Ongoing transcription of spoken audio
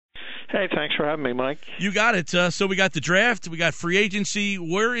Hey, thanks for having me, Mike. You got it. So we got the draft, we got free agency.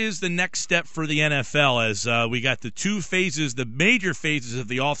 Where is the next step for the NFL as we got the two phases, the major phases of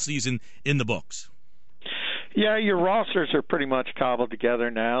the offseason in the books? Yeah, your rosters are pretty much cobbled together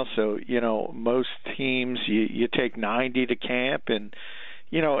now. So, most teams, you take 90 to camp, and,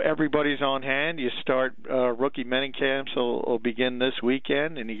 everybody's on hand. You start rookie mini camps will begin this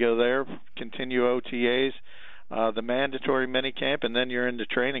weekend, and you go there, continue OTAs. The mandatory minicamp, and then you're into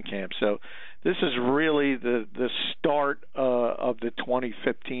training camp. So this is really the start of the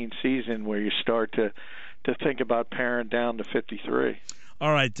 2015 season where you start to think about paring down to 53.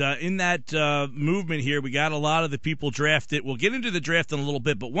 All right, in that movement here, we got a lot of the people drafted. We'll get into the draft in a little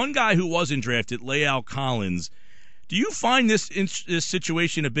bit, but one guy who wasn't drafted, La'el Collins, do you find this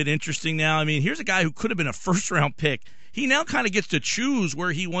situation a bit interesting now? I mean, here's a guy who could have been a first-round pick. He now kind of gets to choose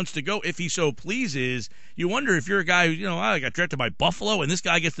where he wants to go if he so pleases. You wonder if you're a guy who, I got drafted by Buffalo, and this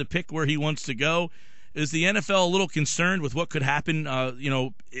guy gets to pick where he wants to go. Is the NFL a little concerned with what could happen,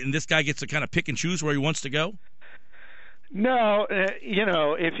 and this guy gets to kind of pick and choose where he wants to go? No,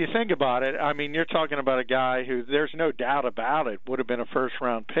 if you think about it, I mean, you're talking about a guy who there's no doubt about it would have been a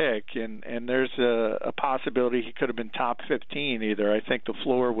first-round pick, and there's a possibility he could have been top 15 either. I think the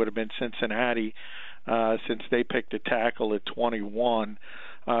floor would have been Cincinnati since they picked a tackle at 21.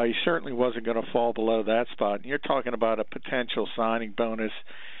 He certainly wasn't going to fall below that spot. And you're talking about a potential signing bonus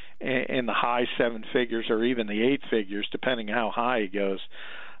in the high seven figures or even the eight figures, depending how high he goes.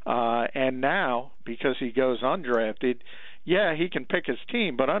 And now, because he goes undrafted, yeah, he can pick his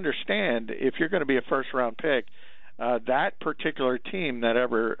team, but understand if you're going to be a first-round pick, that particular team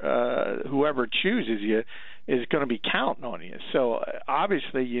whoever chooses you is going to be counting on you. So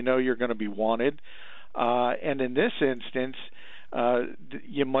obviously, you're going to be wanted. And in this instance,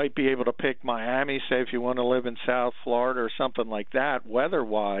 you might be able to pick Miami, say if you want to live in South Florida or something like that,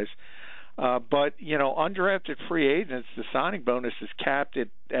 weather-wise. But, undrafted free agents, the signing bonus is capped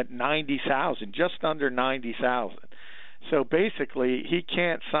at $90,000, just under $90,000. So basically, he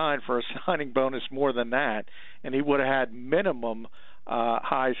can't sign for a signing bonus more than that, and he would have had minimum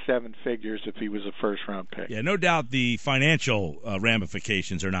high seven figures if he was a first-round pick. Yeah, no doubt the financial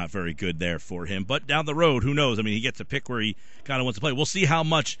ramifications are not very good there for him. But down the road, who knows? I mean, he gets to pick where he kind of wants to play. We'll see how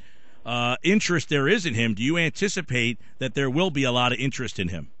much interest there is in him. Do you anticipate that there will be a lot of interest in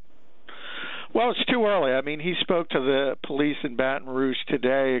him? Well, it's too early. I mean, he spoke to the police in Baton Rouge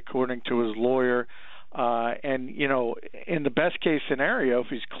today, according to his lawyer. And, in the best-case scenario, if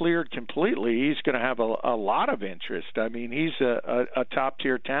he's cleared completely, he's going to have a lot of interest. I mean, he's a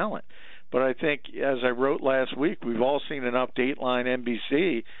top-tier talent. But I think, as I wrote last week, we've all seen enough Dateline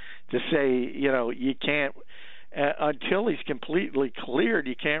NBC to say, you can't until he's completely cleared,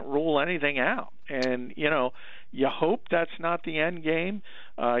 you can't rule anything out. And, you hope that's not the end game.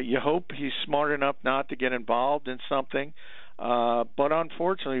 You hope he's smart enough not to get involved in something. But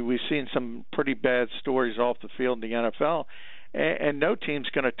unfortunately, we've seen some pretty bad stories off the field in the NFL, and no team's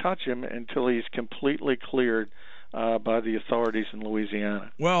going to touch him until he's completely cleared by the authorities in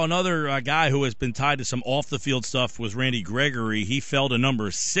Louisiana. Well, another guy who has been tied to some off-the-field stuff was Randy Gregory. He fell to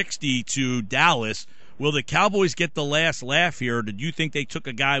number 60 to Dallas. Will the Cowboys get the last laugh here, or did you think they took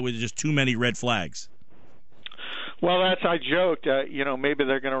a guy with just too many red flags? Well, I joked, maybe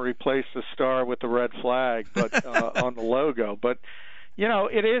they're going to replace the star with the red flag, but on the logo. But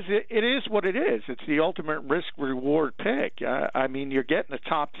it is what it is. It's the ultimate risk-reward pick. I mean, you're getting a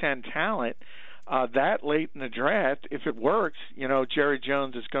top 10 talent that late in the draft. If it works, Jerry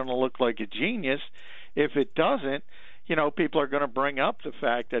Jones is going to look like a genius. If it doesn't, people are going to bring up the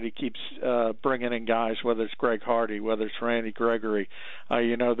fact that he keeps bringing in guys, whether it's Greg Hardy, whether it's Randy Gregory.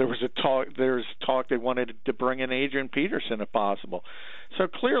 There's talk they wanted to bring in Adrian Peterson if possible. So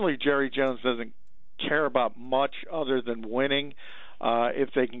clearly Jerry Jones doesn't care about much other than winning. If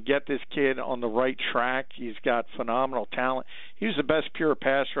they can get this kid on the right track, he's got phenomenal talent. He's the best pure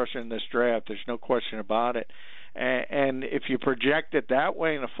pass rusher in this draft. There's no question about it. And if you project it that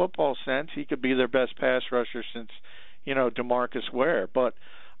way in a football sense, he could be their best pass rusher since DeMarcus Ware. But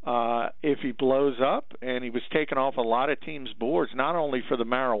if he blows up, and he was taken off a lot of teams' boards, not only for the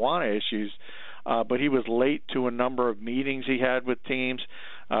marijuana issues, but he was late to a number of meetings he had with teams.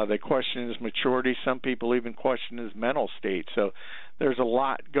 They questioned his maturity. Some people even questioned his mental state. So there's a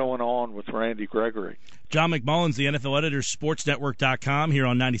lot going on with Randy Gregory. John McMullen's the NFL editor, sportsnetwork.com, here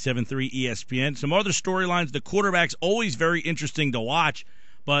on 97.3 ESPN. Some other storylines. The quarterback's always very interesting to watch,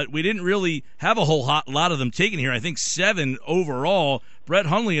 but we didn't really have a whole lot of them taken here. I think 7 overall. Brett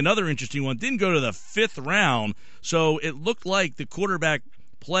Hundley, another interesting one, didn't go to the 5th round, so it looked like the quarterback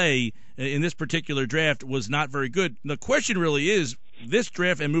play in this particular draft was not very good. The question really is, this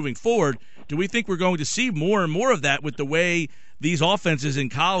draft and moving forward, do we think we're going to see more and more of that with the way these offenses in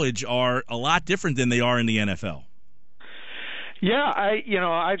college are a lot different than they are in the NFL? Yeah,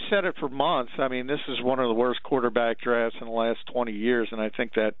 I've said it for months. I mean, this is one of the worst quarterback drafts in the last 20 years, and I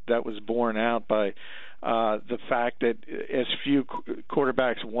think that was borne out by the fact that as few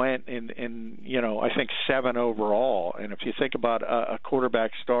quarterbacks went in I think 7 overall. And if you think about a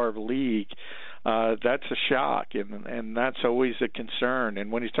quarterback-starved league, that's a shock, and that's always a concern.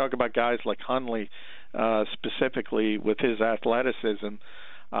 And when you talk about guys like Hundley, specifically with his athleticism,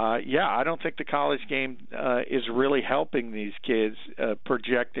 I don't think the college game is really helping these kids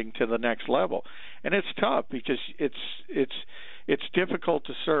projecting to the next level. And it's tough because it's difficult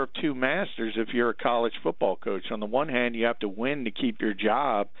to serve two masters if you're a college football coach. On the one hand, you have to win to keep your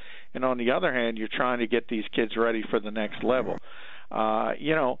job, and on the other hand, you're trying to get these kids ready for the next level.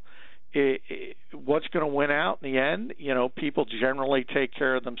 What's going to win out in the end? People generally take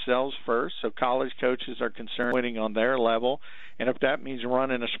care of themselves first, so college coaches are concerned winning on their level, and if that means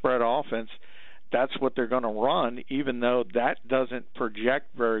running a spread offense, that's what they're going to run, even though that doesn't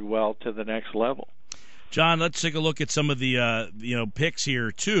project very well to the next level. John, let's take a look at some of the picks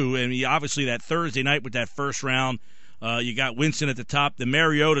here too. And obviously that Thursday night with that first round, you got Winston at the top. The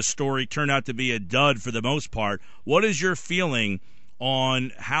Mariota story turned out to be a dud for the most part. What is your feeling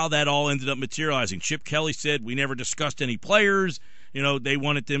on how that all ended up materializing? Chip Kelly said we never discussed any players. They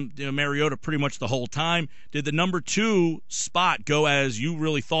wanted them Mariota pretty much the whole time. Did the number 2 spot go as you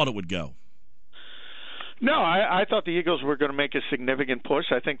really thought it would go? No, I thought the Eagles were going to make a significant push.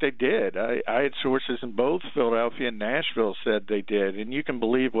 I think they did. I had sources in both Philadelphia and Nashville said they did, and you can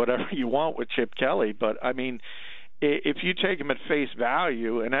believe whatever you want with Chip Kelly, but I mean, if you take him at face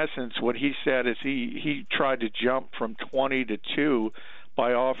value, in essence, what he said is he tried to jump from 20 to 2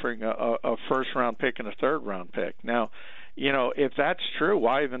 by offering a first-round pick and a third-round pick. Now, if that's true,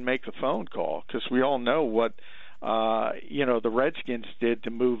 why even make the phone call? Because we all know what the Redskins did to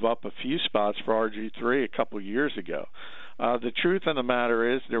move up a few spots for RG3 a couple of years ago. The truth of the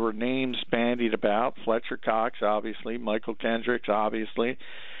matter is there were names bandied about, Fletcher Cox, obviously, Michael Kendricks, obviously,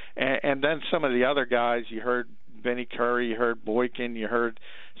 and then some of the other guys. You heard Vinny Curry, you heard Boykin, you heard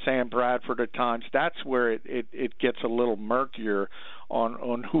Sam Bradford at times. That's where it gets a little murkier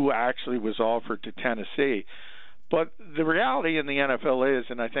on who actually was offered to Tennessee. But the reality in the NFL is,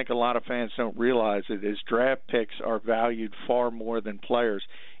 and I think a lot of fans don't realize it, is draft picks are valued far more than players,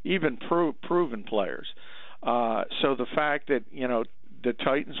 even proven players. So the fact that, the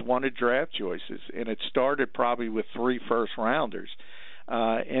Titans wanted draft choices, and it started probably with 3 first-rounders.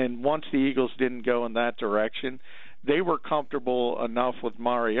 And once the Eagles didn't go in that direction, they were comfortable enough with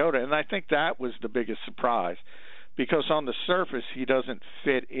Mariota, and I think that was the biggest surprise. Because on the surface, he doesn't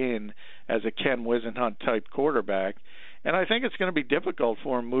fit in as a Ken Wisenhunt type quarterback. And I think it's going to be difficult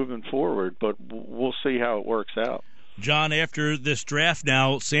for him moving forward, but we'll see how it works out. John, after this draft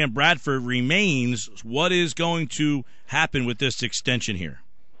now, Sam Bradford remains. What is going to happen with this extension here?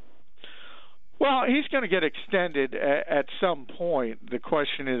 Well, he's going to get extended at some point. The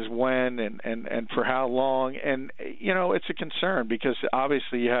question is when and for how long. And, it's a concern because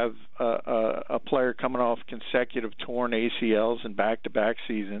obviously you have a player coming off consecutive torn ACLs in back-to-back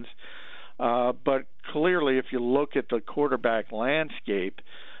seasons. But clearly, if you look at the quarterback landscape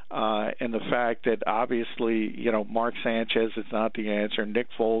and the fact that obviously, Mark Sanchez is not the answer, Nick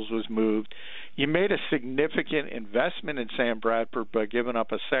Foles was moved, you made a significant investment in Sam Bradford by giving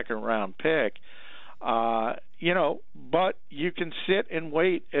up a second-round pick. But you can sit and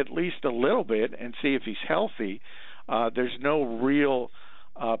wait at least a little bit and see if he's healthy. There's no real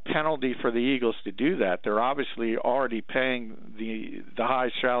penalty for the Eagles to do that. They're obviously already paying the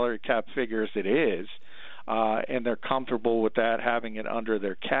high salary cap figure as it is, and they're comfortable with that, having it under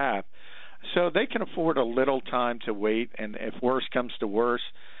their cap. So they can afford a little time to wait, and if worse comes to worse,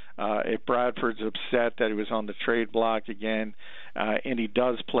 if Bradford's upset that he was on the trade block again, and he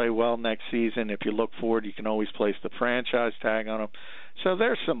does play well next season, if you look forward, you can always place the franchise tag on him. So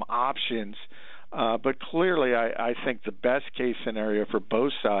there's some options, but clearly I think the best case scenario for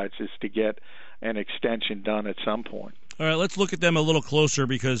both sides is to get an extension done at some point. All right, let's look at them a little closer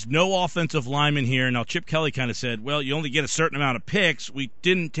because no offensive lineman here. Now, Chip Kelly kind of said, well, you only get a certain amount of picks. We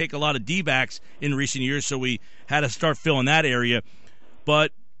didn't take a lot of D-backs in recent years, so we had to start filling that area.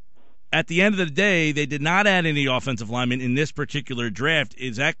 But at the end of the day, they did not add any offensive linemen in this particular draft.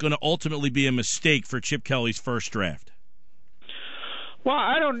 Is that going to ultimately be a mistake for Chip Kelly's first draft? Well,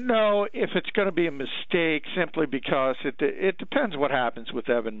 I don't know if it's going to be a mistake simply because it depends what happens with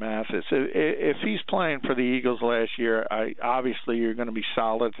Evan Mathis. If he's playing for the Eagles last year, obviously you're going to be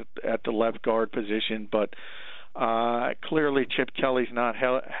solid at the left guard position, but Clearly, Chip Kelly's not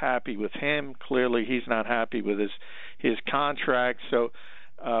happy with him. Clearly, he's not happy with his contract. So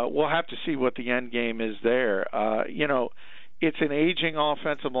we'll have to see what the end game is there. It's an aging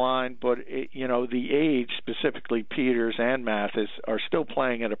offensive line, but the age, specifically Peters and Mathis, are still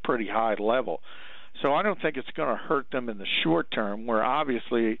playing at a pretty high level. So I don't think it's going to hurt them in the short term, where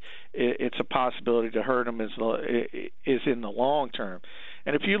obviously it's a possibility to hurt them is in the long term.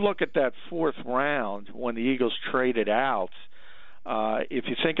 And if you look at that fourth round when the Eagles traded out, if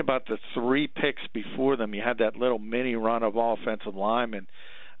you think about the 3 picks before them, you had that little mini run of offensive linemen.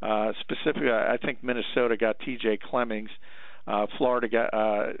 Specifically, I think Minnesota got T.J. Clemmings. Florida got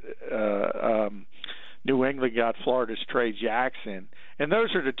New England got Florida's Trey Jackson. And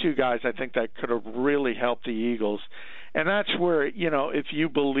those are the 2 guys I think that could have really helped the Eagles. And that's where, if you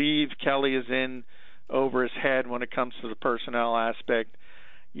believe Kelly is in over his head when it comes to the personnel aspect,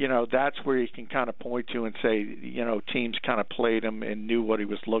 that's where you can kind of point to and say, teams kind of played him and knew what he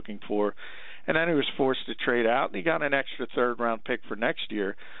was looking for. And then he was forced to trade out, and he got an extra third-round pick for next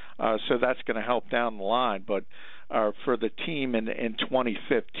year. So that's going to help down the line. But for the team in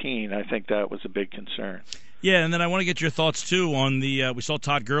 2015, I think that was a big concern. Yeah, and then I want to get your thoughts, too, on we saw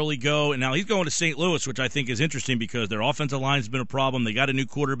Todd Gurley go, and now he's going to St. Louis, which I think is interesting because their offensive line's been a problem. They got a new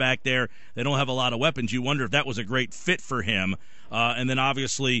quarterback there. They don't have a lot of weapons. You wonder if that was a great fit for him. And then,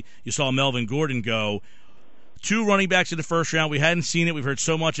 obviously, you saw Melvin Gordon go. 2 running backs in the first round. We hadn't seen it. We've heard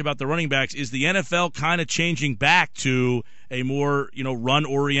so much about the running backs. Is the NFL kind of changing back to a more,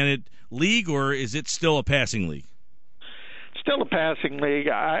 run-oriented league, or is it still a passing league? Still a passing league.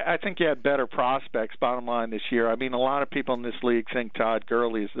 I think you had better prospects, bottom line, this year. I mean, a lot of people in this league think Todd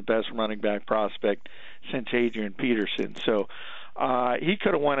Gurley is the best running back prospect since Adrian Peterson. So he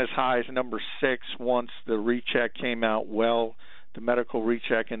could have went as high as number 6 once the recheck came out well, the medical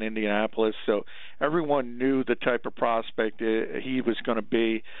recheck in Indianapolis. So everyone knew the type of prospect he was going to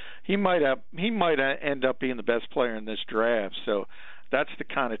be. He might end up being the best player in this draft. So that's the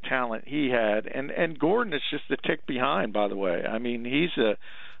kind of talent he had. And Gordon is just a tick behind, by the way. I mean, he's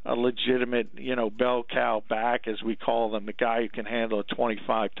a legitimate, bell cow back, as we call them, the guy who can handle it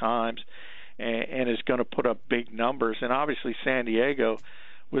 25 times and is going to put up big numbers. And obviously San Diego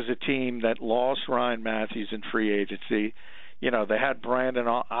was a team that lost Ryan Matthews in free agency. They had Brandon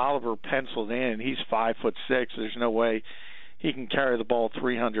Oliver penciled in. He's 5'6". There's no way he can carry the ball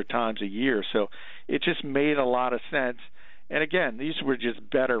 300 times a year. So it just made a lot of sense. And again, these were just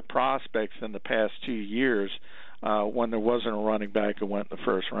better prospects than the past 2 years when there wasn't a running back who went in the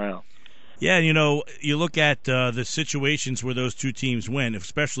first round. Yeah, you look at the situations where those 2 teams went,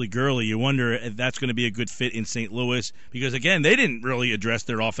 especially Gurley, you wonder if that's going to be a good fit in St. Louis because, again, they didn't really address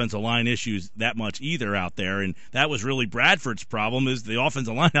their offensive line issues that much either out there, and that was really Bradford's problem is the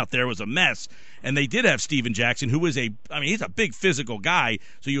offensive line out there was a mess. And they did have Steven Jackson, who is he's a big physical guy,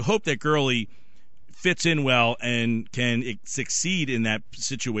 so you hope that Gurley fits in well and can succeed in that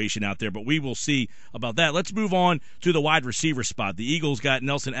situation out there. But we will see about that. Let's move on to the wide receiver spot. The Eagles got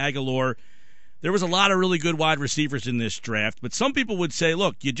Nelson Aguilar. There was a lot of really good wide receivers in this draft, but some people would say,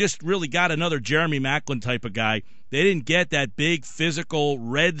 look, you just really got another Jeremy Maclin type of guy. They didn't get that big physical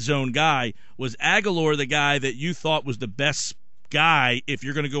red zone guy. Was Aguilar the guy that you thought was the best guy if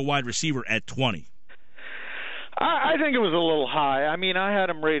you're going to go wide receiver at 20? I think it was a little high. I mean, I had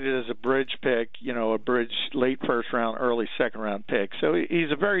him rated as a bridge pick, a bridge late first round, early second round pick. So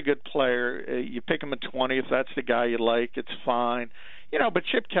he's a very good player. You pick him at 20 if that's the guy you like, it's fine. But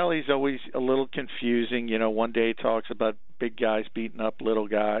Chip Kelly's always a little confusing. One day he talks about big guys beating up little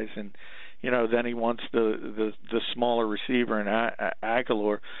guys, and then he wants the smaller receiver in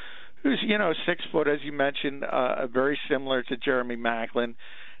Aguilar, who's 6 foot, as you mentioned, very similar to Jeremy Maclin.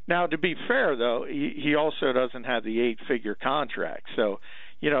 Now, to be fair, though, he also doesn't have the 8-figure contract. So,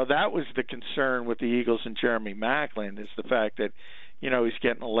 that was the concern with the Eagles and Jeremy Maclin is the fact that, he's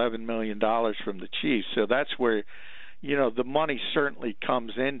getting $11 million from the Chiefs. So that's where, the money certainly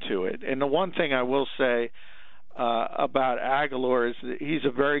comes into it. And the one thing I will say about Aguilar is that he's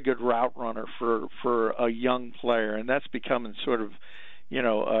a very good route runner for a young player, and that's becoming sort of,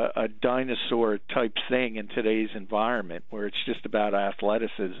 a dinosaur type thing in today's environment where it's just about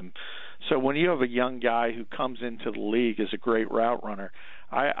athleticism. So when you have a young guy who comes into the league as a great route runner,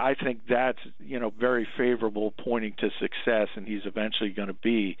 I think that's, very favorable, pointing to success, and he's eventually going to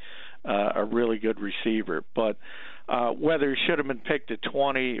be a really good receiver. But whether he should have been picked at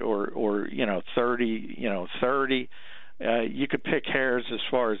 20 or 30, you could pick hairs as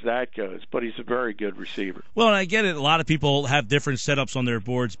far as that goes, but he's a very good receiver. Well, and I get it. A lot of people have different setups on their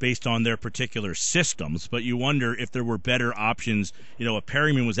boards based on their particular systems, but you wonder if there were better options. If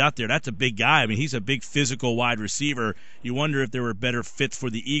Perryman was out there, that's a big guy. I mean, he's a big physical wide receiver. You wonder if there were better fits for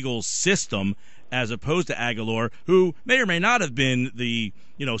the Eagles' system as opposed to Aguilar, who may or may not have been the,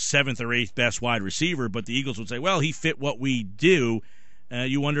 7th or 8th best wide receiver, but the Eagles would say, well, he fit what we do.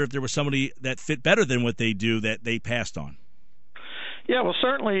 You wonder if there was somebody that fit better than what they do that they passed on. Yeah, well,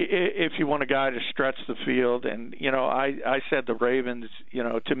 certainly if you want a guy to stretch the field, and, I said the Ravens,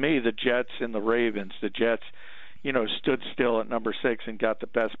 to me, the Jets and the Ravens, the Jets, stood still at number 6 and got the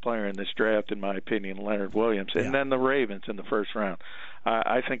best player in this draft, in my opinion, Leonard Williams, and then the Ravens in the first round.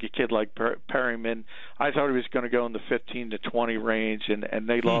 I think a kid like Perryman, I thought he was going to go in the 15 to 20 range, and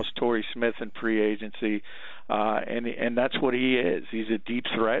they lost Torrey Smith in free agency, and that's what he is. He's a deep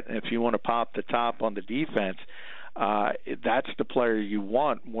threat, and if you want to pop the top on the defense, that's the player you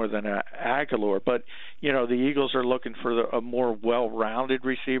want more than Aguilar. But, the Eagles are looking for a more well-rounded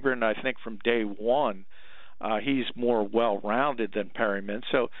receiver, and I think from day one, he's more well-rounded than Perryman.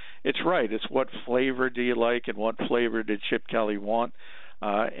 So it's right. It's what flavor do you like and what flavor did Chip Kelly want?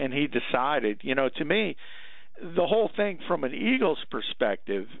 And he decided, to me, the whole thing from an Eagles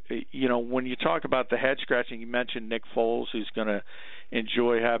perspective, when you talk about the head-scratching, you mentioned Nick Foles, who's going to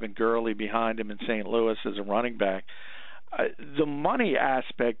enjoy having Gurley behind him in St. Louis as a running back. The money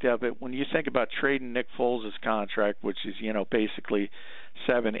aspect of it, when you think about trading Nick Foles' contract, which is, basically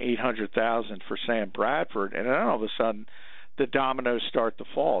 $700,000-800,000 for Sam Bradford, and then all of a sudden the dominoes start to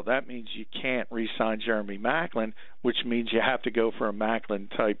fall. That means you can't re-sign Jeremy Maclin, which means you have to go for a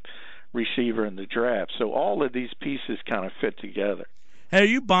Maclin-type receiver in the draft. So all of these pieces kind of fit together. Hey, are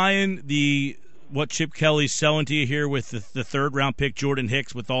you buying what Chip Kelly's selling to you here with the third-round pick, Jordan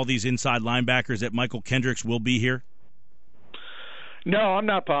Hicks, with all these inside linebackers that Michael Kendricks will be here? No, I'm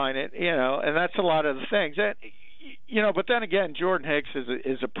not buying it, and that's a lot of the things. But then again, Jordan Hicks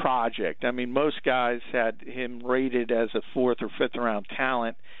is a project. I mean, most guys had him rated as a 4th or 5th round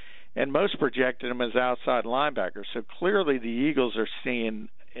talent, and most projected him as outside linebacker. So clearly the Eagles are seeing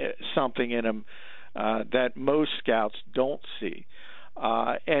something in him that most scouts don't see.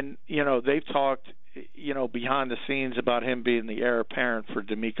 And, they've talked, behind the scenes about him being the heir apparent for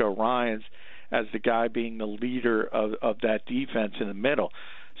DeMeco Ryans as the guy being the leader of that defense in the middle.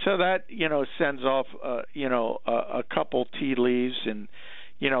 So that, sends off, a couple tea leaves. And,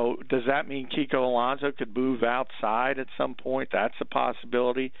 does that mean Kiko Alonso could move outside at some point? That's a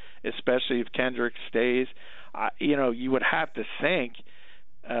possibility, especially if Kendrick stays. You would have to think,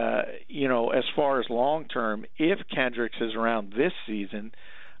 as far as long-term, if Kendricks is around this season,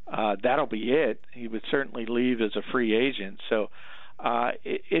 that'll be it. He would certainly leave as a free agent. So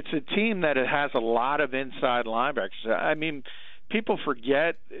it's a team that it has a lot of inside linebackers. I mean, people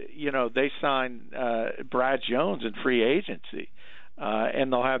forget, they signed Brad Jones in free agency,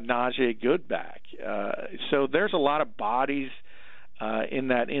 and they'll have Najee Good back. So there's a lot of bodies in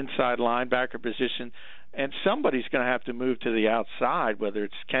that inside linebacker position, and somebody's going to have to move to the outside, whether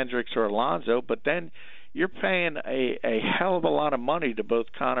it's Kendricks or Alonso, but then you're paying a hell of a lot of money to both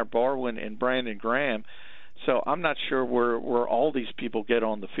Connor Barwin and Brandon Graham. So I'm not sure where all these people get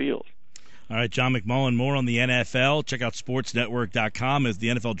on the field. All right, John McMullen, more on the NFL. Check out sportsnetwork.com as the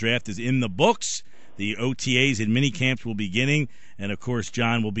NFL draft is in the books. The OTAs and minicamps will be beginning. And, of course,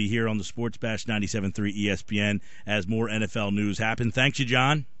 John will be here on the Sports Bash 97.3 ESPN as more NFL news happen. Thanks you,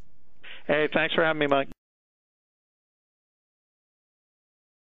 John. Hey, thanks for having me, Mike.